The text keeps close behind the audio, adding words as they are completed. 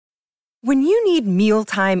When you need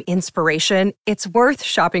mealtime inspiration, it's worth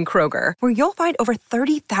shopping Kroger, where you'll find over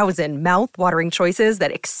 30,000 mouth-watering choices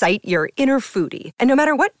that excite your inner foodie. And no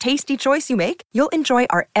matter what tasty choice you make, you'll enjoy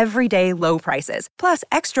our everyday low prices, plus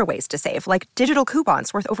extra ways to save, like digital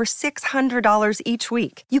coupons worth over $600 each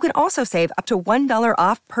week. You can also save up to $1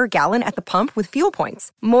 off per gallon at the pump with fuel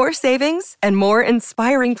points. More savings and more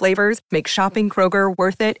inspiring flavors make shopping Kroger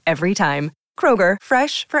worth it every time. Kroger,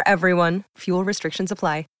 fresh for everyone. Fuel restrictions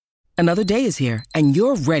apply. Another day is here, and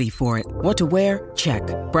you're ready for it. What to wear? Check.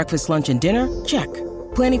 Breakfast, lunch, and dinner? Check.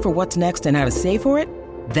 Planning for what's next and how to save for it?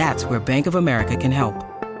 That's where Bank of America can help.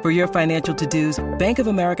 For your financial to-dos, Bank of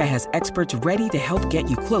America has experts ready to help get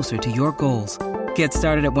you closer to your goals. Get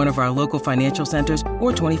started at one of our local financial centers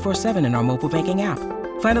or 24/7 in our mobile banking app.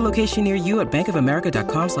 Find a location near you at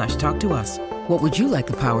bankofamerica.com/talktous. What would you like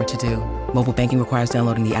the power to do? Mobile banking requires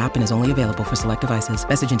downloading the app and is only available for select devices.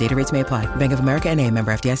 Message and data rates may apply. Bank of America N.A.,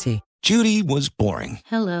 member FDIC. Judy was boring.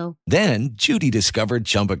 Hello. Then Judy discovered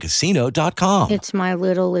ChumbaCasino.com. It's my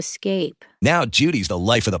little escape. Now Judy's the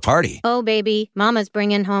life of the party. Oh, baby, mama's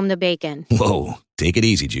bringing home the bacon. Whoa, take it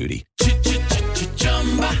easy, Judy.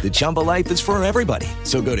 The Chumba life is for everybody.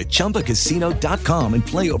 So go to ChumbaCasino.com and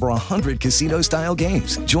play over 100 casino-style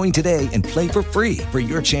games. Join today and play for free for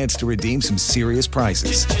your chance to redeem some serious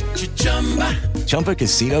prizes.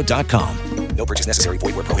 ChumbaCasino.com. No purchase necessary.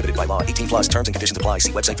 Void where prohibited by law. 18+ terms and conditions apply.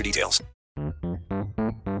 See website for details. Jones.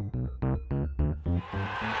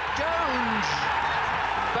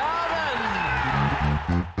 Barden.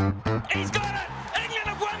 He's got it. England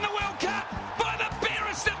have won the World Cup by the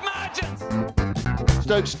barest of margins.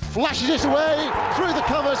 Stokes flashes it away through the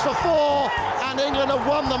covers for 4, and England have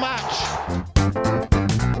won the match.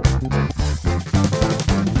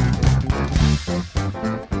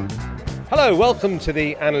 Hello, welcome to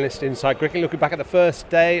the Analyst Inside Cricket. Looking back at the first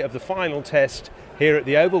day of the final test here at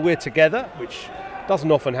the Oval. We're together, which doesn't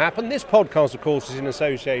often happen. This podcast, of course, is in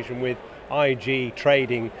association with IG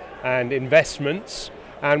Trading and Investments,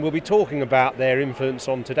 and we'll be talking about their influence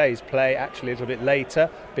on today's play actually a little bit later.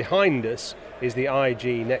 Behind us is the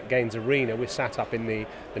IG NetGains Arena. We're sat up in the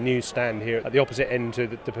newsstand here at the opposite end to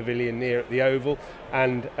the pavilion near at the Oval,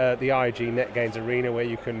 and the IG NetGains Arena, where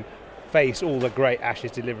you can face all the great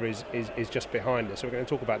Ashes deliveries, is just behind us. So we're going to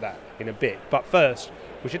talk about that in a bit. But first,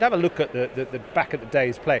 we should have a look at the back at the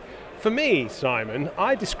day's play. For me, Simon,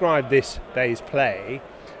 I describe this day's play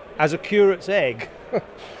as a curate's egg.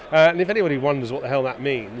 And if anybody wonders what the hell that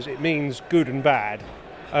means, it means good and bad.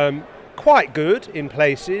 Quite good in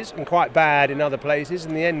places and quite bad in other places.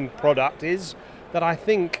 And the end product is that I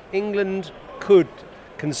think England could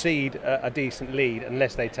concede a decent lead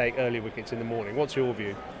unless they take early wickets in the morning. What's your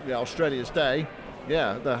view? Yeah, Australia's day.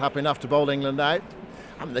 Yeah, they're happy enough to bowl England out.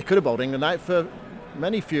 I mean, they could have bowled England out for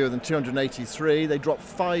many fewer than 283. They dropped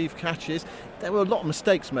 5 catches. There were a lot of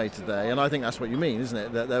mistakes made today, and I think that's what you mean, isn't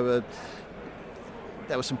it? That there were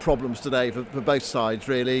some problems today for both sides,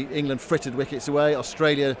 really. England frittered wickets away.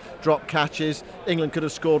 Australia dropped catches. England could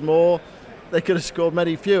have scored more. They could have scored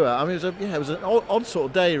many fewer. I mean, it was an odd sort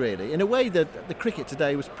of day, really. In a way, the cricket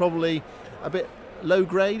today was probably a bit low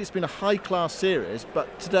grade. It's been a high-class series,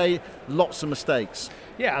 but today, lots of mistakes.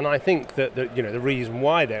 Yeah, and I think that the reason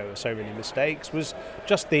why there were so many mistakes was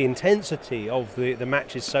just the intensity of the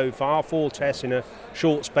matches so far. 4 tests in a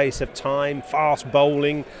short space of time, fast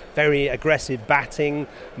bowling, very aggressive batting.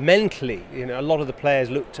 Mentally, a lot of the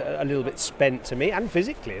players looked a little bit spent to me, and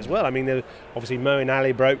physically as well. I mean, obviously Moeen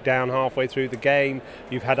Ali broke down halfway through the game.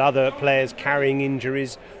 You've had other players carrying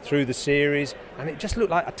injuries through the series, and it just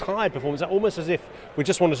looked like a tired performance, almost as if we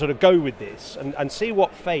just want to sort of go with this and see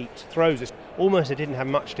what fate throws us. Almost it didn't have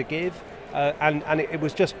much to give, and it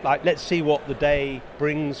was just like, let's see what the day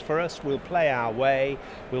brings for us. We'll play our way,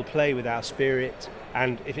 we'll play with our spirit,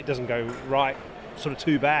 and if it doesn't go right, sort of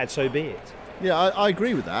too bad, so be it. Yeah, I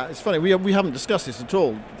agree with that. It's funny, we haven't discussed this at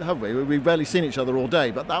all, have we? We've barely seen each other all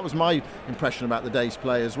day, but that was my impression about the day's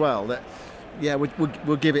play as well, that, yeah,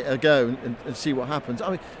 we'll give it a go and see what happens. I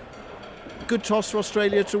mean, good toss for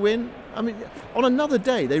Australia to win. I mean, on another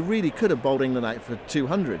day, they really could have bowled England out for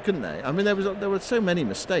 200, couldn't they? I mean, there were so many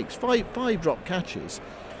mistakes, five drop catches,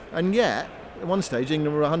 and yet at one stage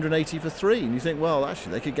England were 180 for 3, and you think, well,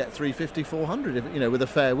 actually they could get 350, 400, if, with a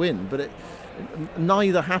fair win, but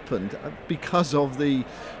neither happened because of the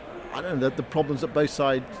problems that both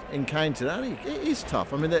sides encountered. And it is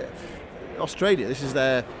tough. I mean, Australia, this is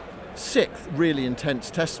their 6th really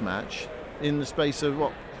intense Test match in the space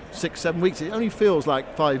of 6-7 weeks. It only feels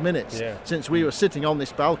like 5 minutes since we were sitting on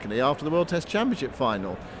this balcony after the World Test Championship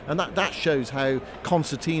final, and that shows how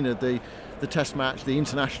concertina the the Test match, the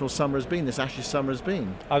international summer has been, this Ashes summer has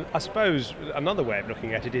been. I suppose another way of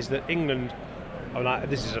looking at it is that England,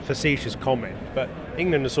 this is a facetious comment, but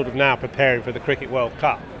England are sort of now preparing for the Cricket World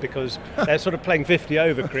Cup because they're sort of playing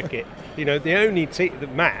 50-over cricket. The only the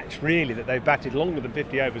match really that they've batted longer than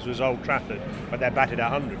 50 overs was Old Trafford, but they batted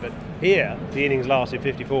 100. But here, the innings lasted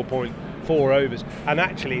 54.4 overs, and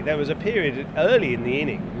actually there was a period early in the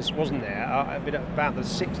innings, wasn't there, about the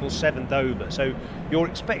 6th or 7th over. So you're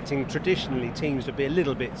expecting traditionally teams to be a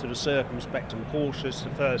little bit sort of circumspect and cautious the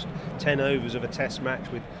first 10 overs of a Test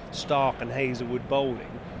match with Stark and Hazelwood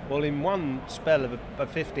bowling. Well, in one spell of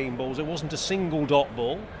 15 balls, there wasn't a single dot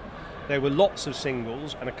ball. There were lots of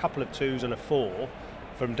singles and a couple of twos and a four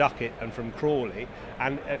from Duckett and from Crawley,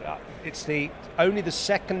 and it's only the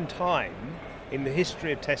second time in the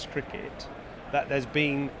history of Test cricket that there's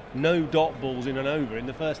been no dot balls in an over in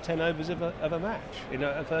the first 10 overs of a match, in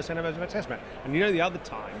the first 10 overs of a Test match. And the other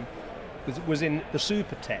time was in the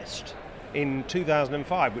Super Test in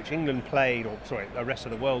 2005, which England played, the rest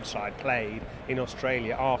of the world side played in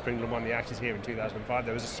Australia after England won the Ashes here in 2005.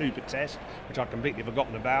 There was a Super Test, which I'd completely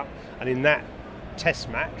forgotten about, and in that Test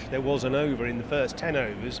match there was an over in the first 10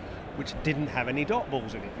 overs which didn't have any dot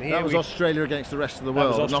balls in it. And that was Australia against the rest of the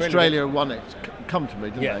world, and Australia won it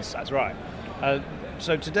comfortably, didn't they? Yes, that's right.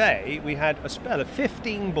 So today we had a spell of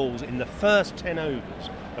 15 balls in the first 10 overs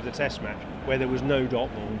of the Test match where there was no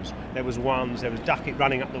dot balls. There was ones, there was Duckett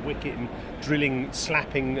running up the wicket and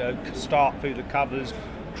slapping Stark through the covers,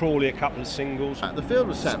 Crawley a couple of singles. The field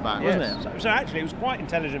was set back, wasn't it? So actually it was quite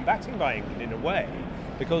intelligent batting by England in a way,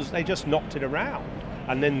 because they just knocked it around.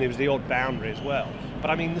 And then there was the odd boundary as well. But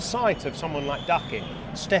I mean, the sight of someone like Duckett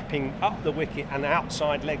stepping up the wicket and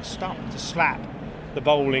outside leg stuck to slap the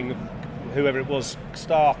bowling of whoever it was,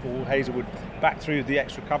 Stark or Hazelwood, back through the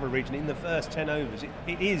extra cover region in the first 10 overs,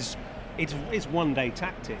 it's one-day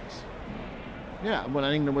tactics. Yeah, when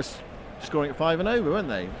England was scoring at 5 and over, weren't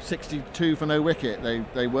they? 62 for no wicket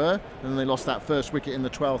they were, and then they lost that first wicket in the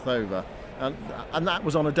 12th over. And that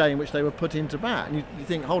was on a day in which they were put into bat. And you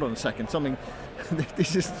think, hold on a second,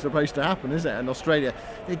 this isn't supposed to happen, is it? And Australia,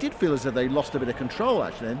 they did feel as if they lost a bit of control,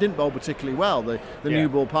 actually. They didn't bowl particularly well. The new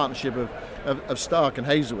ball partnership of Stark and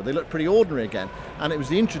Hazelwood, they looked pretty ordinary again. And it was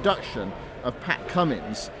the introduction of Pat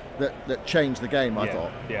Cummins that changed the game, I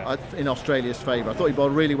thought, in Australia's favour. I thought he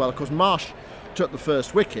bowled really well. Of course, Marsh took the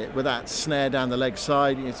first wicket with that snare down the leg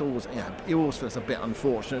side. It always feels a bit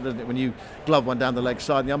unfortunate, doesn't it, when you glove one down the leg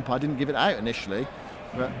side and the umpire didn't give it out initially.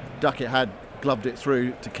 But Duckett had gloved it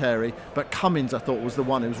through to Carey. But Cummins, I thought, was the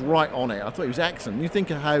one who was right on it. I thought he was excellent. You think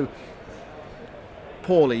of how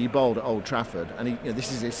poorly he bowled at Old Trafford, and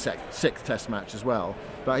this is his sixth Test match as well.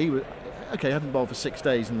 But he was... Okay, he hadn't bowled for 6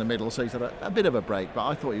 days in the middle, so he's had a bit of a break, but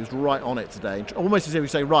I thought he was right on it today. Almost as if he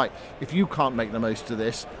say, right, if you can't make the most of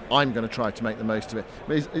this, I'm going to try to make the most of it.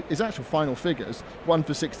 But his actual final figures, 1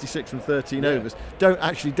 for 66 from 13 overs, don't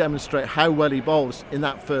actually demonstrate how well he bowls in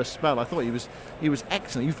that first spell. I thought he was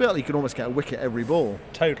excellent. You felt he could almost get a wicket every ball.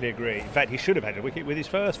 Totally agree. In fact, he should have had a wicket with his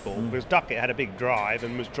first ball, because Duckett had a big drive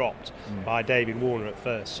and was dropped by David Warner at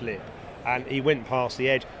first slip. And he went past the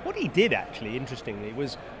edge. What he did, actually, interestingly,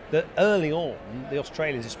 was that early on, the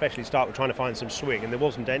Australians especially started trying to find some swing, and there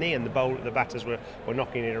wasn't any, and the batters were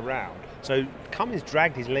knocking it around. So Cummins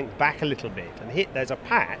dragged his length back a little bit and there's a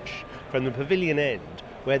patch from the pavilion end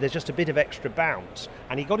where there's just a bit of extra bounce,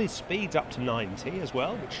 and he got his speeds up to 90 as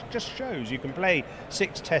well, which just shows you can play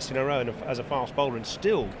 6 tests in a row as a fast bowler and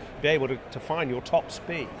still be able to find your top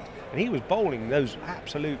speed. And he was bowling those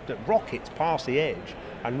absolute rockets past the edge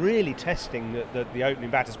and really testing the opening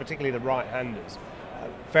batters, particularly the right-handers.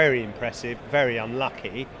 Very impressive, very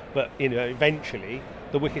unlucky, but eventually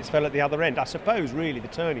the wickets fell at the other end. I suppose really the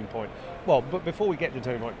turning point. Well, but before we get to the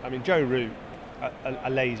turning point, I mean, Joe Root, a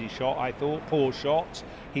lazy shot, I thought, poor shots.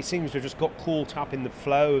 He seems to have just got caught up in the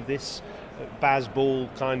flow of this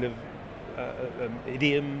Bazball kind of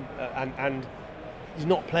idiom, and he's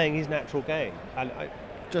not playing his natural game. And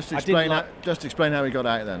Just explain how he got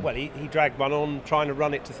out then. Well, he dragged one on trying to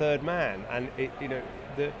run it to third man, and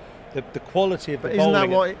the quality of the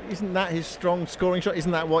bowling... Isn't that his strong scoring shot?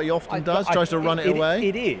 Isn't that what he often does? Tries to run it away?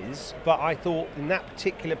 It is, but I thought in that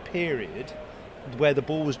particular period where the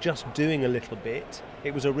ball was just doing a little bit,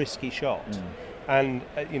 it was a risky shot. And,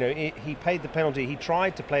 he paid the penalty. He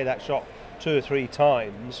tried to play that shot 2 or 3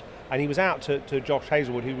 times, and he was out to Josh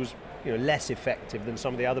Hazelwood, who was less effective than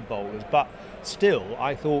some of the other bowlers. But still,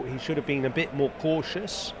 I thought he should have been a bit more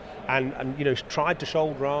cautious and tried to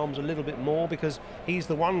shoulder arms a little bit more, because he's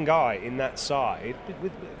the one guy in that side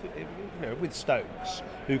with Stokes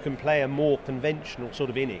who can play a more conventional sort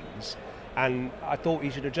of innings, and I thought he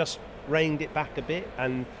should have just reined it back a bit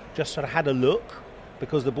and just sort of had a look,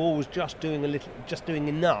 because the ball was just doing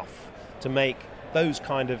enough to make those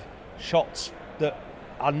kind of shots that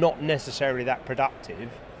are not necessarily that productive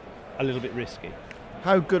a little bit risky.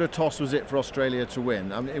 How good a toss was it for Australia to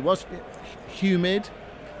win? I mean, it was humid,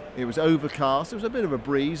 it was overcast, it was a bit of a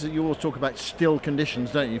breeze. You always talk about still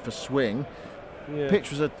conditions, don't you, for swing. Yeah. Pitch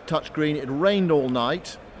was a touch green, it had rained all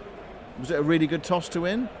night. Was it a really good toss to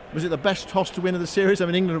win? Was it the best toss to win of the series? I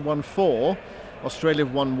mean, England have won 4, Australia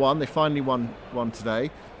have won 1, they finally won 1 today.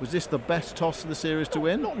 Was this the best toss of the series to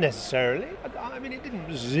win? Not necessarily. I mean, it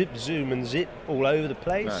didn't zoom and zip all over the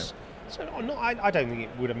place. No. So I don't think it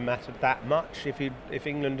would have mattered that much if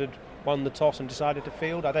England had won the toss and decided to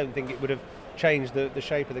field. I don't think it would have changed the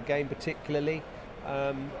shape of the game particularly.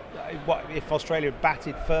 If Australia had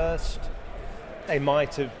batted first, they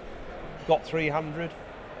might have got 300.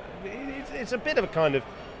 It's a bit of a kind of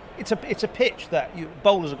it's a pitch that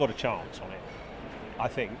bowlers have got a chance on it, I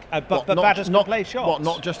think. But batters can play shots. What,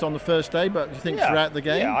 not just on the first day, but you think throughout the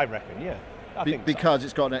game? Yeah, I reckon. Yeah. Because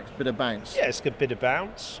it's got an extra bit of bounce. Yeah, it's got a bit of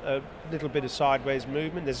bounce, a little bit of sideways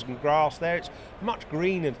movement. There's some grass there. It's much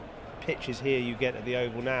greener pitches here you get at the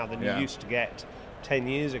Oval now than you used to get 10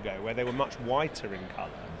 years ago, where they were much whiter in colour.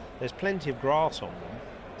 There's plenty of grass on them.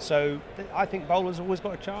 So I think bowlers have always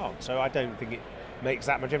got a chance. So I don't think it makes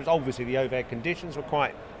that much difference. Obviously, the overhead conditions were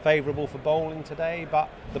quite favourable for bowling today, but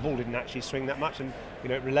the ball didn't actually swing that much. And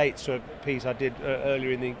it relates to a piece I did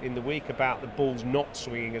earlier in the week about the balls not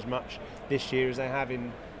swinging as much this year as they have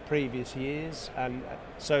in previous years. And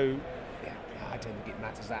so, I don't think it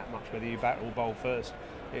matters that much whether you bat or bowl first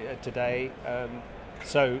today.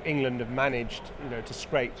 So England have managed, to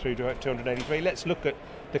scrape through to 283. Let's look at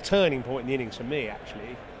the turning point in the innings for me.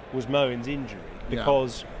 Actually, was Moeen's injury,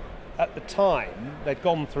 because at the time they'd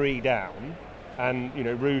gone 3 down, and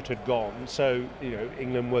Root had gone, so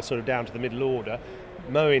England were sort of down to the middle order.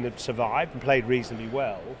 Moeen had survived and played reasonably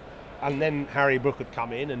well, and then Harry Brook had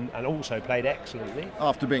come in and also played excellently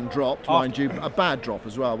after being dropped, mind you, a bad drop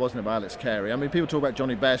as well, wasn't it, by Alex Carey? I mean, people talk about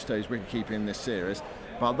Johnny Bairstow's wicket-keeping in this series,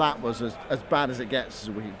 but that was as bad as it gets as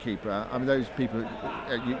a wicket-keeper. I mean, those people,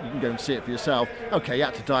 you can go and see it for yourself. Okay, he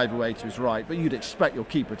had to dive away to his right, but you'd expect your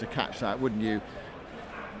keeper to catch that, wouldn't you?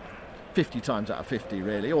 50 times out of 50,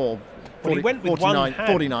 really, or 40, he went with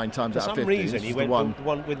 49 times out of 50. For some reason, he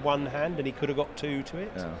went with one hand, and he could have got 2 to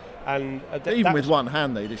it. Yeah. And even with one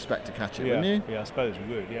hand, they'd expect to catch it, wouldn't you? Yeah, I suppose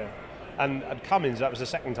we would. Yeah. And Cummins, that was the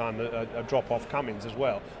second time a drop off Cummins as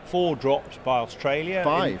well. 4 drops by Australia.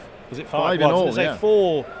 5. Was it 5? 5 in all? Yeah.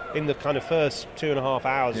 4 in the kind of first 2.5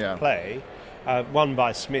 hours of play. 1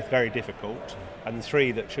 by Smith, very difficult, and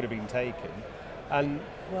 3 that should have been taken. And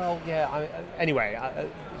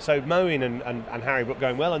so Moeen and Harry Brook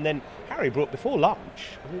going well, and then Harry Brook before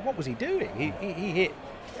lunch, I mean, what was he doing? He hit,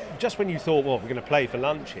 just when you thought, well, we're going to play for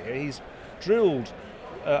lunch here, he's drilled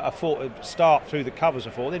a start through the covers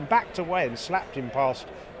for 4, then backed away and slapped him past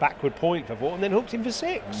backward point for 4, and then hooked him for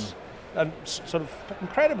 6. And sort of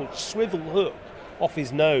incredible swivel hook off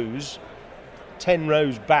his nose, 10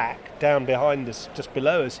 rows back, down behind us, just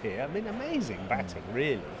below us here. I mean, amazing batting,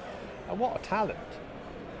 really. And what a talent.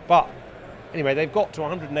 But anyway, they've got to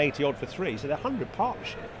 180 odd for 3, so they're 100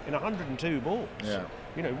 partnership in 102 balls. Yeah.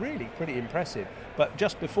 Really pretty impressive. But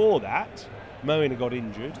just before that, Moeen got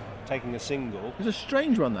injured, taking a single. It was a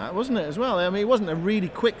strange one, that, wasn't it, as well? I mean, it wasn't a really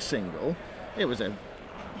quick single. It was you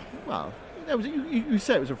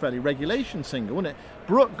say it was a fairly regulation single, wasn't it?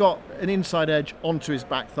 Brook got an inside edge onto his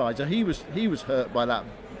back thigh, so he was hurt by that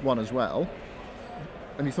one as well.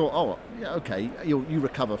 And you thought, oh, yeah, okay, you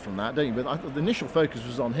recover from that, don't you? But the initial focus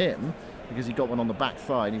was on him because he got one on the back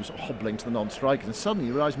thigh and he was sort of hobbling to the non-strikers. And suddenly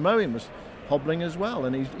you realise Moeen was hobbling as well,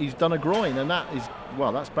 and he's done a groin, and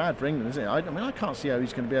that's bad for England, isn't it? I mean, I can't see how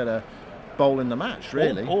he's going to be able to bowl in the match,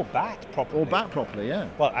 really. Or bat properly. Yeah.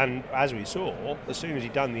 Well, and as we saw, as soon as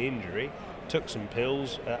he'd done the injury, took some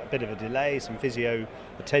pills, a bit of a delay, some physio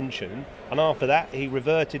attention, and after that he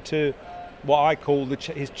reverted to what I call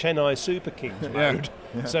his Chennai Super Kings mode.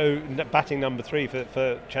 Yeah. So batting number 3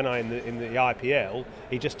 for Chennai in the IPL,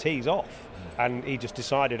 he just tees off, and he just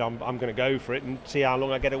decided I'm going to go for it and see how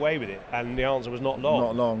long I get away with it. And the answer was not long.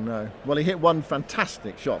 Not long, no. Well, he hit one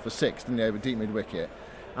fantastic shot for 6, didn't he, over deep mid wicket,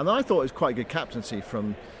 and I thought it was quite a good captaincy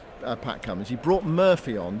from Pat Cummins. He brought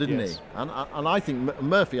Murphy on, didn't he? And I think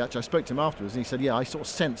Murphy, actually, I spoke to him afterwards, and he said, I sort of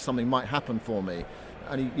sensed something might happen for me.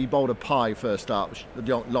 And he bowled a pie first up, the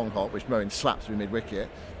long hop, which Moeen slapped through mid-wicket.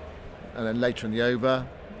 And then later in the over,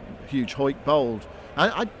 huge hoik bowled.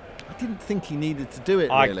 I didn't think he needed to do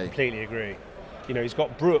it, really. I completely agree. He's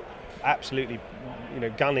got Brook absolutely,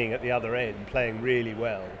 gunning at the other end, playing really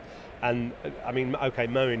well. And I mean, okay,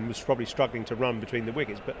 Moeen was probably struggling to run between the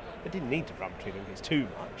wickets, but they didn't need to run between the wickets too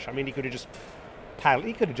much. I mean, he could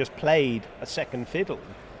have just played a second fiddle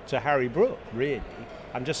to Harry Brook, really,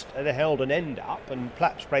 and just held an end up and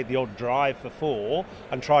perhaps played the odd drive for 4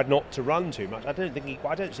 and tried not to run too much. I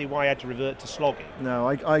don't see why he had to revert to slogging. No,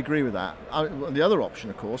 I agree with that. The other option,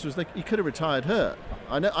 of course, was that he could have retired hurt.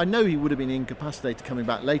 I know he would have been incapacitated coming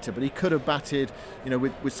back later, but he could have batted,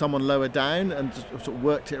 with someone lower down and just sort of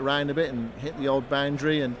worked it around a bit and hit the odd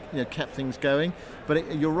boundary and kept things going.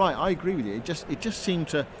 But you're right, I agree with you. It just seemed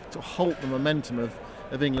to sort of halt the momentum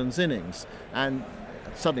of England's innings, and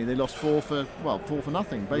suddenly they lost 4 for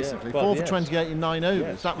nothing, basically. 4 for 28 in 9 overs.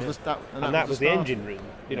 Yes, that was that was the engine room.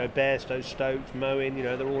 Bairstow, Stokes, Moeen.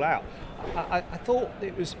 They're all out. I thought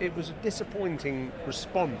it was a disappointing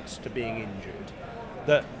response to being injured.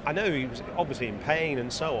 That I know he was obviously in pain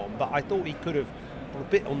and so on, but I thought he could have a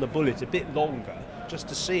bit on the bullet a bit longer, just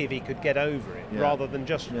to see if he could get over it, rather than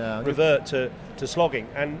just revert to slogging.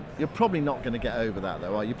 And you're probably not going to get over that,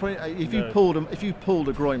 though, are you? If you pulled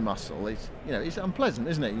a groin muscle, it's unpleasant,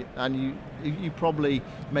 isn't it? And you probably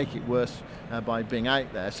make it worse by being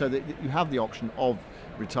out there, so that you have the option of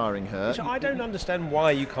retiring hurt. So I don't understand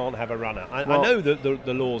why you can't have a runner. I know that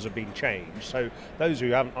the laws have been changed, so those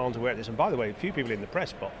who aren't aware of this, and by the way, a few people in the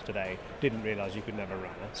press box today didn't realise you couldn't have a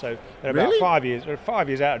runner. So they're about 5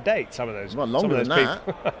 years out of date, some of those. Well, longer than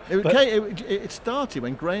that. It started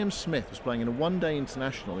when Graham Smith was playing in a one-day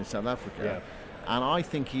international in South Africa, and I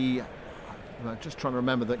think I'm just trying to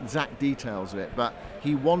remember the exact details of it, but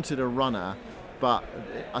he wanted a runner, but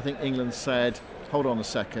I think England said, hold on a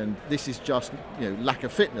second, this is just lack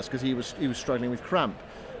of fitness, because he was struggling with cramp.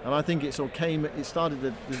 And I think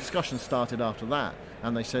the discussion started after that,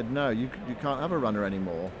 and they said, no, you can't have a runner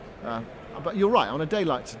anymore. But you're right, on a day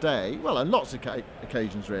like today, well, on lots of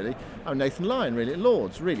occasions really, Nathan Lyon really at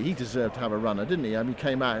Lords, really, he deserved to have a runner, didn't he? I mean, he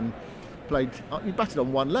came out and he batted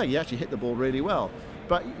on one leg, he actually hit the ball really well.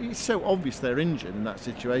 But it's so obvious they're injured in that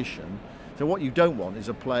situation. So what you don't want is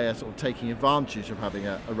a player sort of taking advantage of having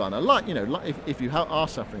a runner. Like if you are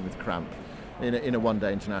suffering with cramp in a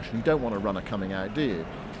one-day international, you don't want a runner coming out, do you?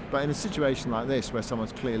 But in a situation like this, where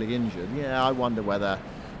someone's clearly injured, I wonder whether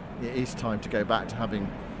it is time to go back to having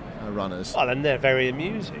runners. Well, and they're very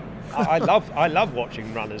amusing. I love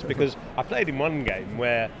watching runners, because I played in one game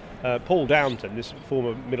where Paul Downton, this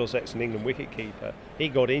former Middlesex and England wicketkeeper, he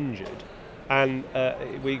got injured. And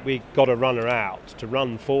we got a runner out to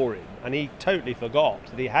run for him, and he totally forgot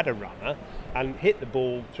that he had a runner and hit the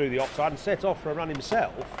ball through the offside and set off for a run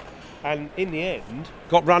himself, and in the end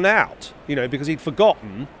got run out, because he'd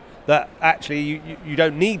forgotten that actually you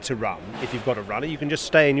don't need to run if you've got a runner. You can just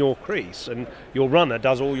stay in your crease and your runner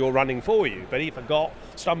does all your running for you. But he forgot,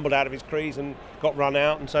 stumbled out of his crease and got run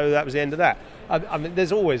out, and so that was the end of that. I mean,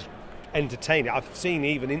 there's always entertaining. I've seen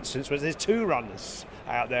even instances where there's 2 runners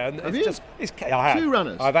out there, and it's chaos. 2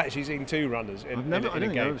 runners? I've actually seen 2 runners in a game. I don't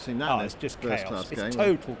think I've ever seen that. It's just chaos. Game. It's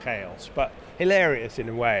total chaos, but hilarious in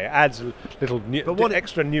a way. It adds a little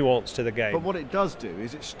extra nuance to the game. But what it does do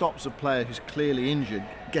is it stops a player who's clearly injured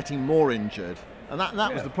getting more injured, and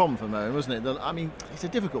that was the problem for Moeen, wasn't it? I mean, it's a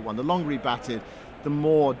difficult one. The longer he batted, the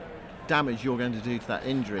more damage you're going to do to that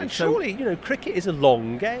injury. And surely, cricket is a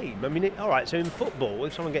long game. I mean, all right, so in football,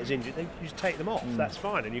 if someone gets injured, you just take them off. That's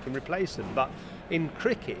fine, and you can replace them. But in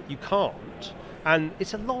cricket, you can't. And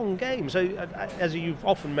it's a long game. So, as you've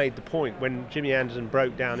often made the point, when Jimmy Anderson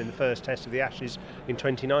broke down in the first test of the Ashes in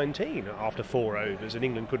 2019 after 4 overs and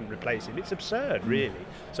England couldn't replace him, it's absurd, really.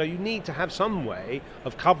 So you need to have some way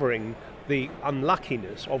of covering the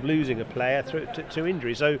unluckiness of losing a player to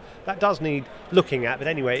injury. So that does need looking at. But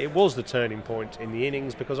anyway, it was the turning point in the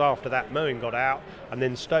innings, because after that Moeen got out and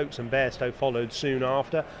then Stokes and Bairstow followed soon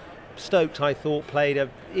after. Stokes, I thought, played a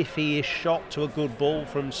iffy-ish shot to a good ball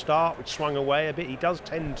from start, which swung away a bit. He does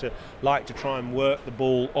tend to like to try and work the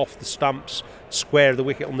ball off the stumps, square of the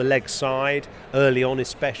wicket on the leg side, early on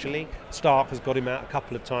especially. Stark has got him out a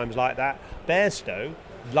couple of times like that. Bairstow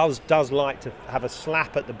does like to have a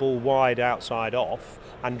slap at the ball wide outside off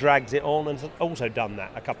and drags it on, and has also done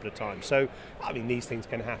that a couple of times. So, I mean, these things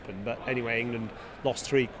can happen. But anyway, England lost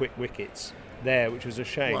 3 quick wickets there, which was a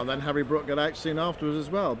shame. Well, then Harry Brook got out soon afterwards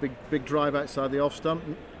as well. Big drive outside the off stump,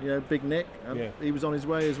 big nick, and he was on his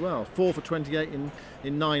way as well. 4 for 28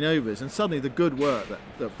 in 9 overs, and suddenly the good work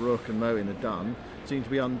that Brook and Moeen had done seemed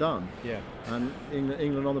to be undone. Yeah. And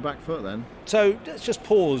England on the back foot then. So let's just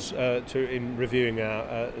pause in reviewing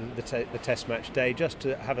the Test match day, just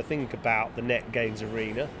to have a think about the Net Gains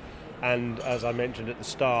Arena. And as I mentioned at the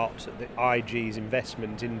start, the IG's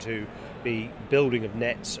investment into the building of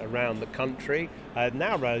nets around the country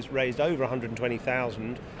now raised over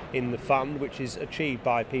 120,000 in the fund, which is achieved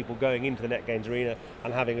by people going into the NetGains Arena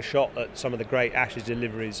and having a shot at some of the great Ashes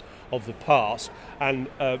deliveries of the past. And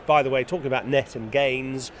by the way, talking about net and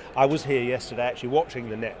gains, I was here yesterday actually watching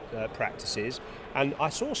the net practices, and I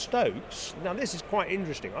saw Stokes. Now this is quite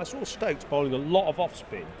interesting. I saw Stokes bowling a lot of off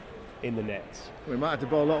spin in the nets. We might have to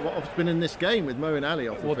bowl a lot of off spin in this game with Moeen Ali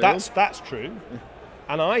off the field. Well, that's true.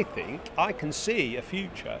 And I think I can see a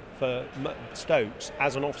future for Stokes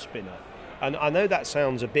as an off spinner. And I know that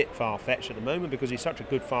sounds a bit far-fetched at the moment because he's such a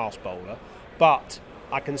good fast bowler, but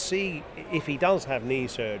I can see if he does have knee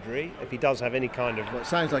surgery, if he does have any kind of... Well, it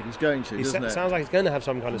sounds like he's going to, doesn't it? It sounds like he's going to have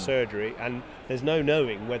some kind of surgery, and there's no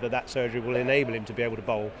knowing whether that surgery will enable him to be able to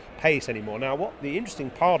bowl pace anymore. Now, what the interesting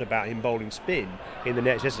part about him bowling spin in the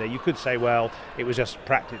nets yesterday, you could say, well, it was just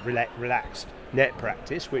relaxed net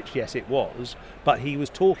practice, which, yes, it was, but he was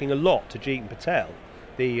talking a lot to Jeetan Patel,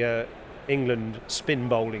 the England spin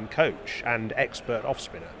bowling coach and expert off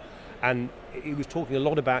spinner, and he was talking a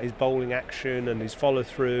lot about his bowling action and his follow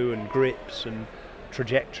through and grips and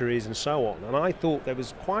trajectories and so on. And I thought there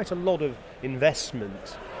was quite a lot of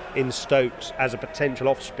investment in Stokes as a potential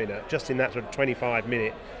off spinner just in that sort of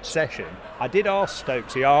 25-minute session. I did ask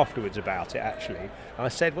Stokesy afterwards about it actually. I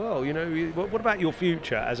said, well, you know, what about your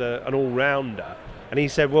future as an all-rounder? And he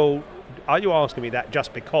said, well, are you asking me that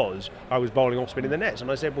just because I was bowling off spin in the nets?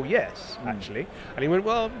 And I said, well, yes, actually. And he went,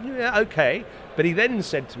 well, yeah, okay. But he then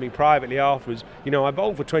said to me privately afterwards, you know, I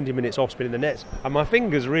bowled for 20 minutes off spin in the nets and my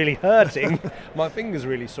finger's really hurting. My finger's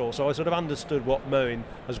really sore. So I sort of understood what Moeen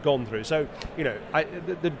has gone through. So, you know,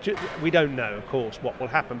 we don't know, of course, what will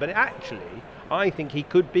happen. But actually, I think he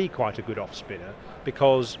could be quite a good off spinner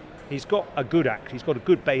because he's got a good act. He's got a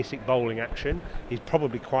good basic bowling action. He's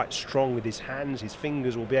probably quite strong with his hands. His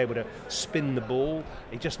fingers will be able to spin the ball.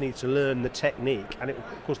 He just needs to learn the technique. And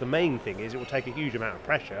of course, the main thing is it will take a huge amount of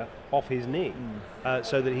pressure off his knee,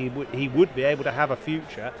 so that he would be able to have a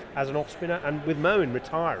future as an off spinner. And with Moeen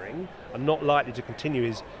retiring and not likely to continue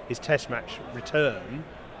his Test match return,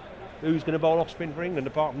 who's going to bowl off spin for England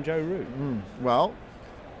apart from Joe Root? Well,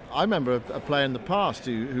 I remember a player in the past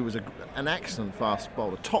who was an excellent fast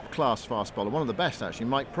bowler, top-class fast bowler, one of the best actually,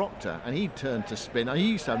 Mike Proctor, and he turned to spin.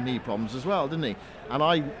 He used to have knee problems as well, didn't he? And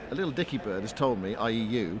a little Dickie Bird has told me, i.e.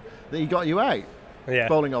 you, that he got you out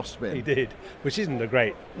bowling off spin. He did, which isn't the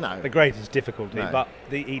greatest difficulty, but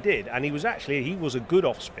he did. And he was a good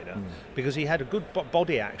off spinner because he had a good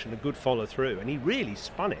body action, a good follow through, and he really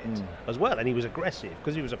spun it as well. And he was aggressive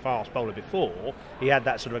because he was a fast bowler before. He had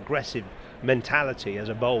that sort of aggressive mentality as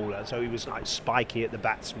a bowler, so he was like spiky at the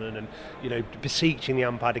batsman and, you know, beseeching the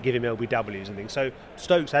umpire to give him LBWs and things. So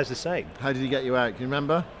Stokes has the same. How did he get you out? Can you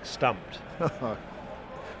remember? Stumped.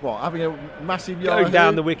 What, having a massive yard? Going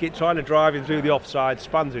down the wicket, trying to drive him through the offside,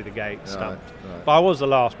 spun through the gate, stumped. Right. But I was the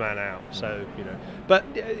last man out, so, you know. But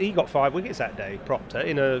he got 5 wickets that day, Proctor.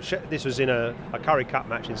 This was in a Currie Cup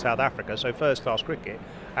match in South Africa, so first-class cricket.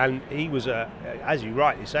 And he was, as you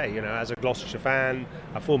rightly say, you know, as a Gloucestershire fan,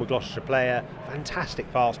 a former Gloucestershire player, fantastic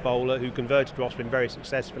fast bowler who converted to off-spin very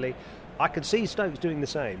successfully. I could see Stokes doing the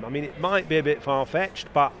same. I mean, it might be a bit far-fetched,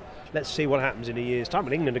 but let's see what happens in a year's time.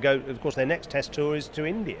 And England to go, of course, their next Test tour is to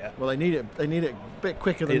India. Well, they need it a bit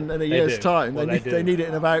quicker than in a year's time. Well, they need it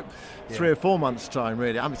in about 3 or 4 months' time,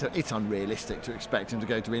 really. I mean, it's unrealistic to expect him to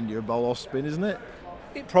go to India and bowl off spin, isn't it?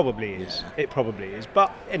 It probably is. It probably is.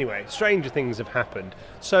 But anyway, stranger things have happened.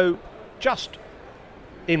 So just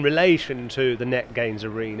in relation to the NetGains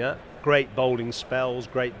Arena, great bowling spells,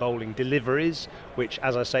 great bowling deliveries, which,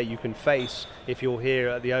 as I say, you can face if you're here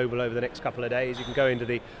at the Oval over the next couple of days. You can go into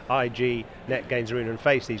the IG NetGains Arena and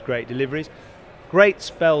face these great deliveries. Great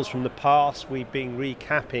spells from the past we've been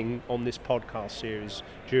recapping on this podcast series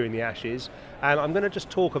during the Ashes, and I'm going to just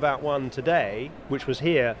talk about one today which was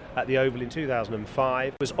here at the Oval in 2005.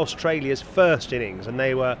 It was Australia's first innings, and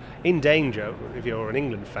they were in danger, if you're an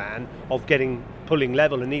England fan, of pulling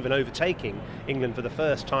level and even overtaking England for the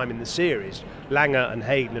first time in the series. Langer and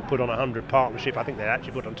Hayden had put on a 100 partnership. I think they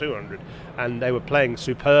actually put on 200, and they were playing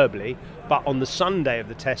superbly. But on the Sunday of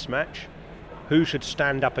the Test match, who should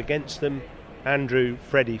stand up against them? Andrew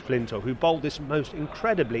Freddie Flintoff, who bowled this most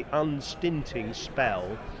incredibly unstinting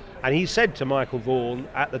spell, and he said to Michael Vaughan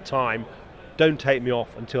at the time, don't take me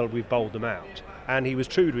off until we've bowled them out. And he was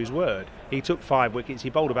true to his word. He took 5 wickets.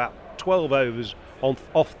 He bowled about 12 overs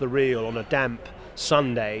off the reel on a damp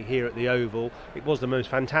Sunday here at the Oval. It was the most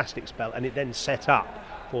fantastic spell, and it then set up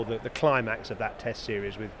for the climax of that Test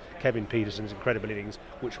series with Kevin Pietersen's incredible innings,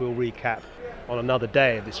 which we'll recap on another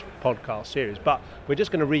day of this podcast series. But we're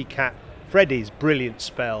just going to recap Freddie's brilliant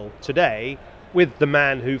spell today with the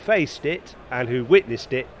man who faced it and who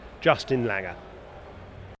witnessed it, Justin Langer.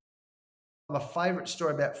 My favourite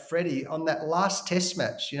story about Freddie on that last Test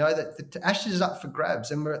match, that the Ashes is up for grabs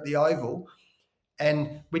and we're at the Oval,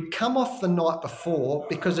 and we'd come off the night before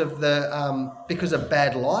because of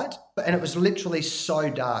bad light, and it was literally so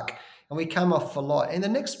dark, and we come off for light. And the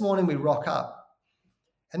next morning we rock up,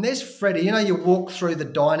 and there's Freddie. You walk through the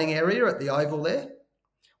dining area at the Oval there.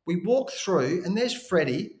 We walk through, and there's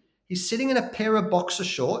Freddie. He's sitting in a pair of boxer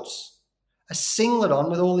shorts, a singlet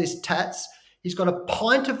on with all his tats. He's got a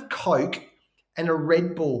pint of Coke and a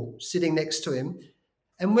Red Bull sitting next to him.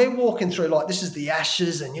 And we're walking through like this is the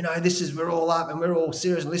Ashes, and we're all up and we're all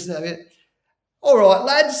serious and listening to it. All right,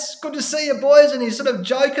 lads, good to see you, boys. And he's sort of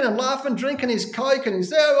joking and laughing, drinking his Coke, and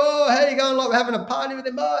he's there. Oh, how you going? Like we're having a party with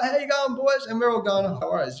him. Oh, how you going, boys? And we're all going, oh,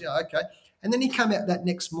 all right, yeah, okay. And then he came out that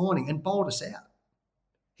next morning and bowled us out.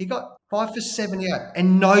 He got 5 for 78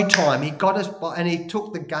 and no time. He got us, and he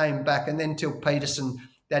took the game back. And then till Pietersen,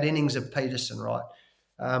 that innings of Pietersen, right?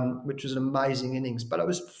 Which was an amazing innings. But it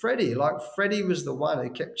was Freddie. Freddie was the one who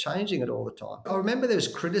kept changing it all the time. I remember there was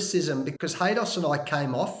criticism because Haydos and I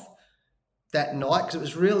came off that night because it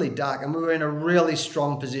was really dark and we were in a really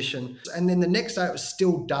strong position. And then the next day it was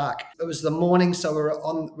still dark. It was the morning, so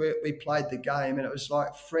we played the game, and it was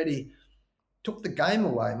like Freddie took the game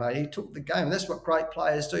away, mate. He took the game. And that's what great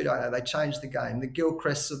players do, don't they? They change the game. The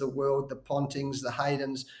Gilcrests of the world, the Pontings, the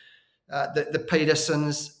Haydens, the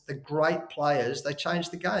Pietersens, the great players, they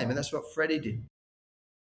changed the game, and that's what Freddie did.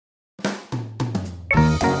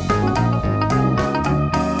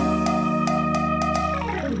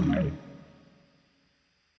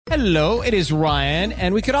 Hello, it is Ryan,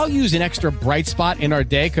 and we could all use an extra bright spot in our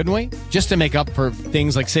day, couldn't we? Just to make up for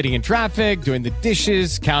things like sitting in traffic, doing the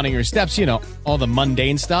dishes, counting your steps, all the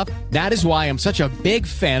mundane stuff. That is why I'm such a big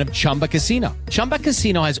fan of Chumba Casino. Chumba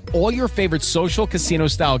Casino has all your favorite social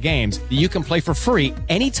casino-style games that you can play for free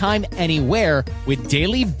anytime, anywhere with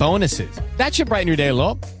daily bonuses. That should brighten your day a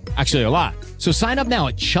little. Actually, a lot. So sign up now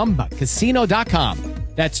at ChumbaCasino.com.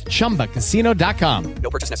 That's ChumbaCasino.com. No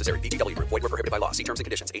purchase necessary. VGW Group. Void where prohibited by law. See terms and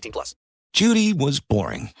conditions. 18+. Judy was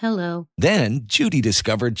boring. Hello. Then Judy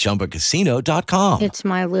discovered ChumbaCasino.com. It's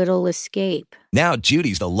my little escape. Now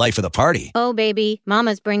Judy's the life of the party. Oh, baby,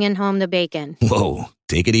 mama's bringing home the bacon. Whoa,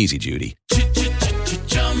 take it easy, Judy.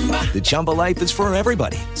 The Chumba life is for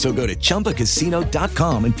everybody. So go to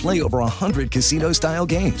ChumbaCasino.com and play over 100 casino-style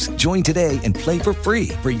games. Join today and play for free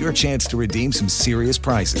for your chance to redeem some serious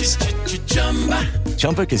prizes.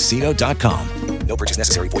 ChumbaCasino.com. No purchase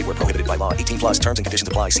necessary. Void where prohibited by law. 18+. Terms and conditions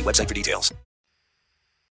apply. See website for details.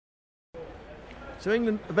 So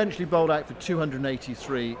England eventually bowled out for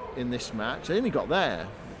 283 in this match. They only got there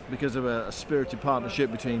because of a spirited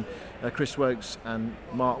partnership between Chris Woakes and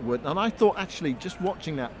Mark Wood. And I thought, actually, just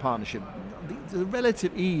watching that partnership, the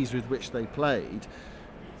relative ease with which they played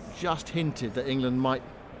just hinted that England might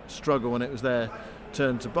struggle when it was their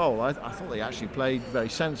turn to bowl. I thought they actually played very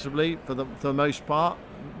sensibly for the most part.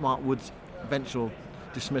 Mark Wood's eventual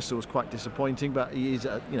dismissal was quite disappointing, but he's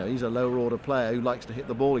a lower order player who likes to hit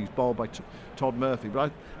the ball. He's bowled by Todd Murphy,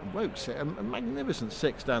 but Woakes hit a magnificent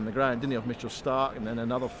 6 down the ground, didn't he, off Mitchell Starc, and then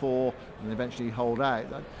another 4, and eventually hold out.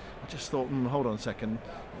 I just thought, hold on a second,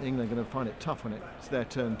 England are going to find it tough when it's their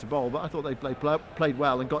turn to bowl. But I thought they played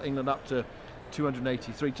well and got England up to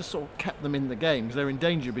 283, just sort of kept them in the game, because they're in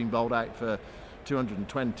danger of being bowled out for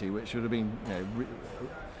 220, which would have been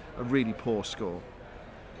a really poor score.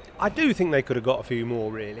 I do think they could have got a few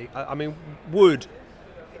more, really. I mean, Wood,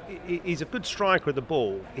 he's a good striker of the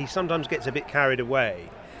ball. He sometimes gets a bit carried away.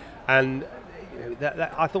 And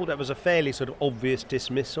I thought that was a fairly sort of obvious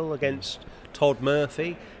dismissal against Todd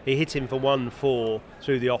Murphy. He hit him for 1-4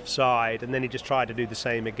 through the offside, and then he just tried to do the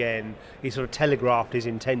same again. He sort of telegraphed his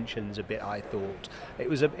intentions a bit, I thought. It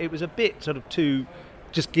was a bit sort of too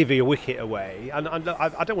just giving a wicket away. And I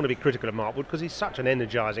don't want to be critical of Mark Wood because he's such an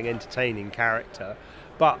energising, entertaining character.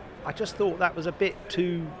 But I just thought that was a bit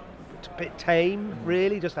tame,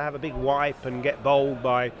 really, just to have a big wipe and get bowled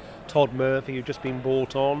by Todd Murphy, who'd just been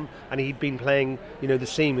brought on, and he'd been playing, the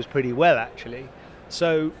seamers pretty well, actually.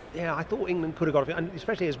 So, yeah, I thought England could have got a few, and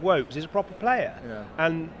especially as Woakes is a proper player. Yeah.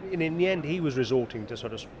 And in the end, he was resorting to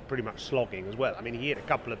sort of pretty much slogging as well. I mean, he hit a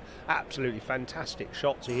couple of absolutely fantastic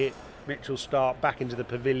shots. He hit Mitchell Starc back into the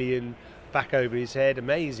pavilion, back over his head,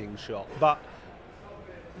 amazing shot. But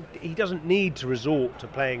he doesn't need to resort to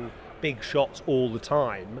playing big shots all the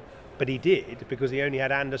time, but he did because he only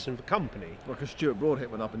had Anderson for company. Well, because Stuart Broad hit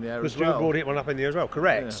one up in the air as well. Stuart Broad hit one up in the air as well,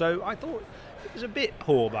 correct. Yeah. So I thought it was a bit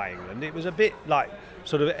poor by England. It was a bit like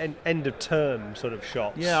sort of an end of term sort of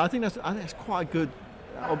shots. Yeah, I think that's quite a good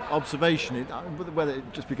observation. Whether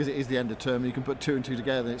just because it is the end of term, you can put 2 and 2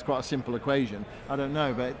 together, and it's quite a simple equation. I don't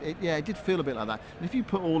know, but it did feel a bit like that. And if you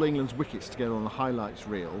put all England's wickets together on the highlights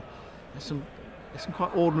reel, there's some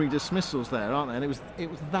quite ordinary dismissals there, aren't there? And it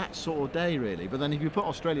was that sort of day, really. But then if you put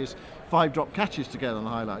Australia's 5 drop catches together on the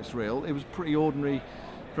highlights reel, it was pretty ordinary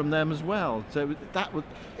from them as well. So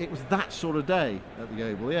it was that sort of day at the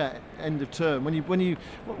Oval. Yeah, end of term.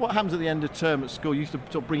 What happens at the end of term at school? You used to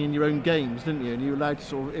sort of bring in your own games, didn't you? And you were allowed to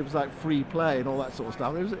sort of, it was like free play and all that sort of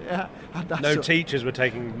stuff. It was no teachers were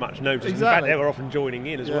taking much notice. Exactly. In fact, they were often joining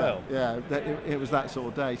in as well. Yeah, it was that sort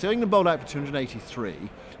of day. So England bowled out for 283,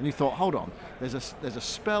 and you thought, hold on, there's a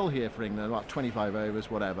spell here for England, like 25 overs,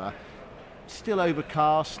 whatever. Still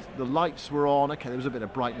overcast. The lights were on. Okay, there was a bit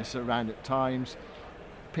of brightness around at times.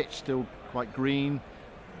 Pitch still quite green.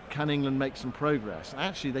 Can England make some progress?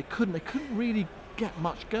 Actually, they couldn't really get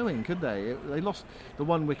much going, could they? They lost the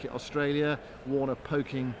 1 wicket. Australia, Warner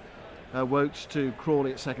poking Woakes to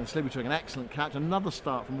Crawley at second slip, who took an excellent catch. Another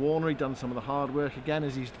start from Warner. He'd done some of the hard work again,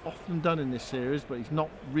 as he's often done in this series, but he's not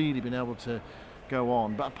really been able to go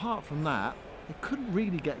on. But apart from that, they couldn't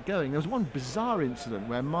really get going. There was one bizarre incident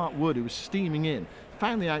where Mark Wood, who was steaming in,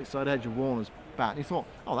 found the outside edge of Warner's bat, and he thought,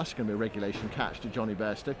 oh, that's going to be a regulation catch to Johnny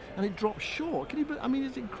Bairstow, and it dropped short. I mean,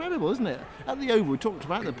 it's incredible, isn't it? At the Oval, we talked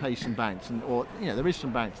about the pace and bounce, there is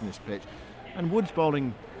some bounce in this pitch, and Wood's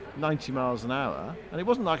bowling 90 miles an hour, and it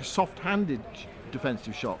wasn't like a soft-handed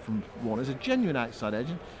defensive shot from Warner. It's a genuine outside edge,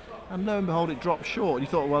 and lo and behold, it dropped short. You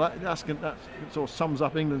thought, well, that sort of sums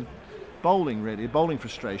up England's bowling, really, bowling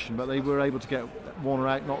frustration, but they were able to get Warner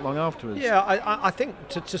out not long afterwards. Yeah, I think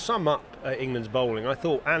to sum up England's bowling, I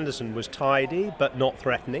thought Anderson was tidy but not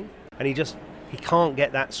threatening, and he can't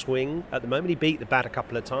get that swing at the moment. He beat the bat a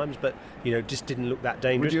couple of times, but just didn't look that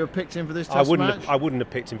dangerous. Would you have picked him for this test match? I wouldn't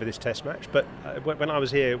have picked him for this test match, but when I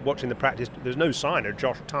was here watching the practice, there's no sign of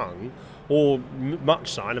Josh Tongue or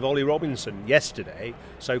much sign of Ollie Robinson yesterday,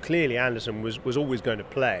 so clearly Anderson was always going to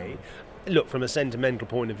play. Look, from a sentimental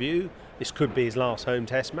point of view, this could be his last home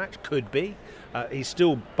test match, could be. He's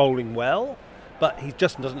still bowling well, but he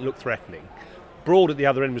just doesn't look threatening. Broad at the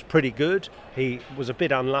other end was pretty good. He was a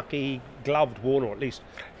bit unlucky. He gloved Warner, or at least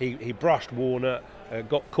he brushed Warner,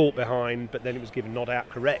 got caught behind, but then it was given not out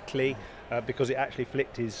correctly because it actually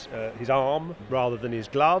flicked his arm rather than his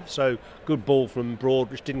glove. So good ball from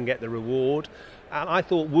Broad, which didn't get the reward. And I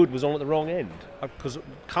thought Wood was on at the wrong end because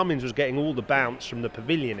Cummins was getting all the bounce from the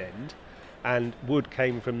pavilion end, and Wood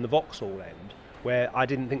came from the Vauxhall end, where I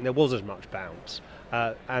didn't think there was as much bounce.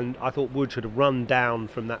 And I thought Wood should have run down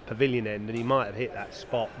from that pavilion end, and he might have hit that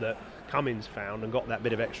spot that Cummins found and got that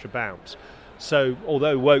bit of extra bounce. So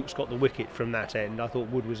although Woakes got the wicket from that end, I thought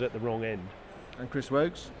Wood was at the wrong end. And Chris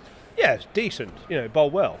Woakes? Yeah, decent.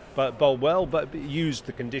 Bowled well, but used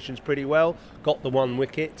the conditions pretty well. Got the 1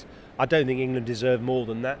 wicket. I don't think England deserved more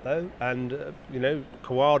than that, though. And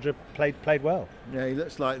Khawaja played well. Yeah, he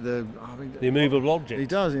looks like the immovable object. He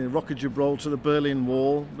does. Rock of Gibraltar, the Berlin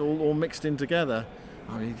Wall, all mixed in together.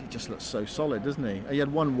 I mean, he just looks so solid, doesn't he? He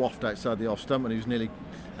had one waft outside the off stump, and he was nearly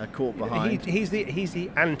caught behind. He's the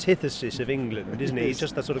antithesis of England, isn't he? He's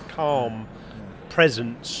just that sort of calm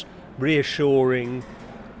presence, reassuring.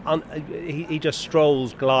 He just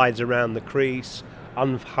strolls, glides around the crease,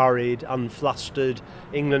 unhurried, unflustered.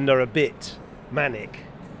 England are a bit manic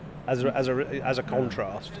as a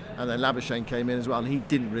contrast. And then Labuschagne came in as well, and he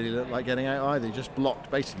didn't really look like getting out either. He just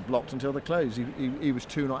basically blocked until the close. He was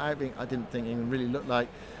 2 not out. I didn't think England really looked like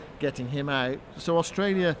getting him out. So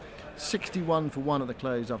Australia 61 for 1 at the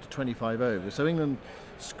close after 25 overs. So England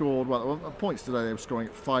scored, at points today they were scoring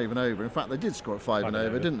at 5 and over. In fact, they did score at 5 and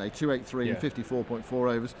over, didn't they? 283 and 54.4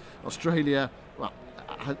 overs. Australia,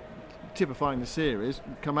 typifying the series,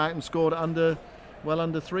 come out and scored under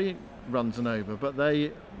 3 runs and over. But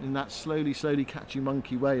they, in that slowly catchy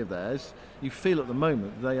monkey way of theirs, you feel at the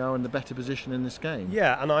moment they are in the better position in this game.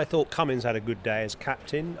 Yeah, and I thought Cummins had a good day as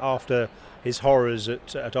captain after his horrors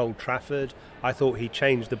at Old Trafford. I thought he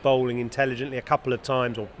changed the bowling intelligently a couple of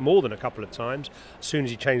times, or more than a couple of times. As soon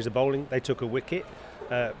as he changed the bowling, they took a wicket.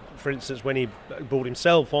 For instance, when he brought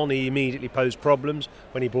himself on, he immediately posed problems.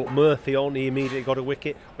 When he brought Murphy on, he immediately got a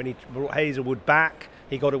wicket. When he brought Hazelwood back,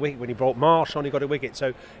 he got a wicket. When he brought Marsh on, he got a wicket.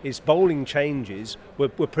 So his bowling changes were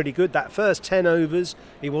pretty good. That first 10 overs,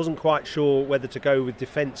 he wasn't quite sure whether to go with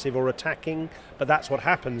defensive or attacking, but that's what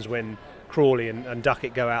happens when Crawley and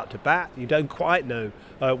Duckett go out to bat. You don't quite know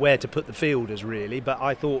where to put the fielders, really, but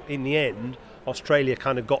I thought in the end Australia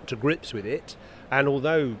kind of got to grips with it. And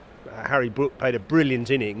although Harry Brook played a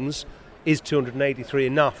brilliant innings, is 283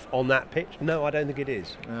 enough on that pitch? No, I don't think it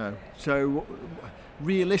is. No. So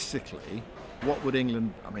realistically, what would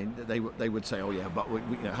England? I mean, they would say, oh yeah, but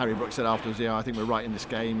Harry Brook said afterwards, yeah, I think we're right in this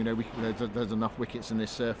game. There's enough wickets in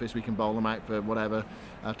this surface. We can bowl them out for whatever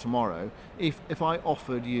tomorrow. If I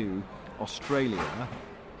offered you Australia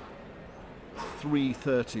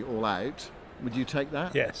 330 all out, would you take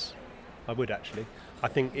that? Yes, I would actually. I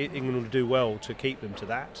think England will do well to keep them to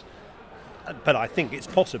that, but I think it's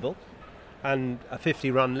possible. And a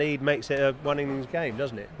 50-run lead makes it a one-innings game,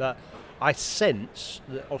 doesn't it? But I sense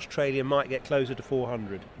that Australia might get closer to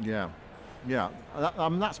 400. Yeah.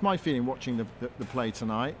 That's my feeling watching the play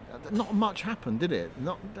tonight. Not much happened, did it?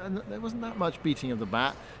 There wasn't that much beating of the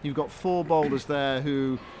bat. You've got 4 bowlers there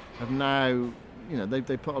who have now,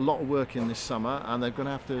 they put a lot of work in this summer, and they're going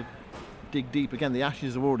to have to dig deep again. The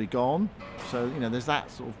Ashes have already gone, so there's that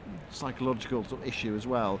sort of psychological sort of issue as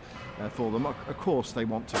well for them. Of course, they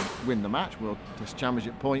want to win the match, World Test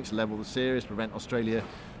Championship points, level the series, prevent Australia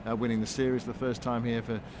winning the series for the first time here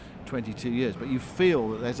for 22 years. But you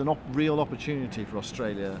feel that there's a real opportunity for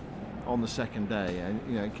Australia on the second day, and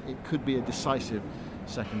it could be a decisive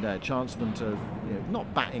second day, a chance for them to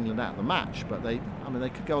not bat England out of the match, but they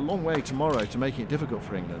could go a long way tomorrow to making it difficult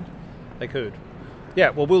for England. They could.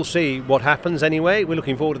 Yeah, well, we'll see what happens anyway. We're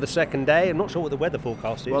looking forward to the second day. I'm not sure what the weather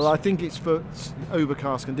forecast is. Well, I think it's for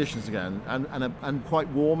overcast conditions again, and quite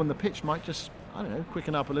warm, and the pitch might just,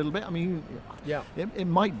 quicken up a little bit. I mean, yeah, it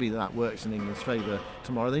might be that works in England's favour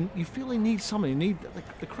tomorrow. You feel they need something.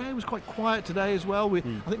 The crowd was quite quiet today as well. I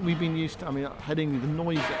think we've been used to. I mean, the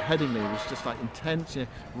noise at Headingley was just like intense,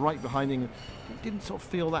 right behind England. It didn't sort of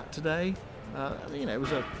feel that today. It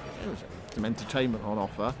was some entertainment on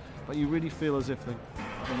offer. But you really feel as if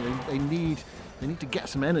they need to get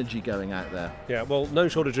some energy going out there. Yeah, well, no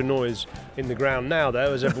shortage of noise in the ground now,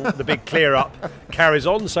 though, as the big clear-up carries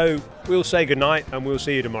on. So we'll say goodnight, and we'll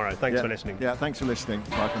see you tomorrow. Thanks for listening. Yeah, thanks for listening.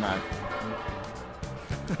 Bye for now.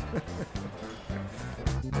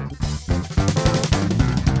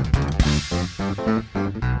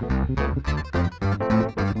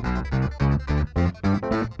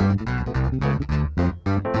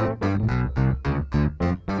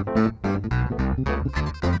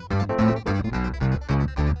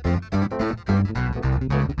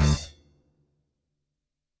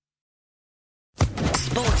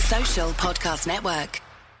 Podcast Network.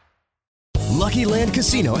 Lucky Land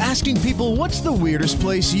Casino, asking people, what's the weirdest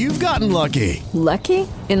place you've gotten lucky? Lucky?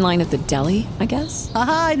 In line at the deli, I guess?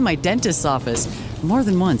 Aha, in my dentist's office. More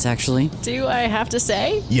than once, actually. Do I have to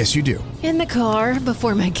say? Yes, you do. In the car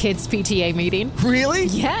before my kids' PTA meeting. Really?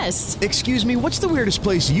 Yes. Excuse me, what's the weirdest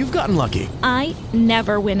place you've gotten lucky? I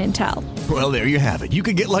never win and tell. Well, there you have it. You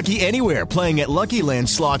can get lucky anywhere, playing at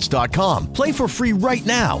LuckyLandSlots.com. Play for free right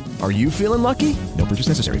now. Are you feeling lucky? No purchase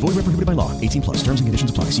necessary. Void where prohibited by law. 18+. Terms and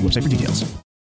conditions apply. See website for details.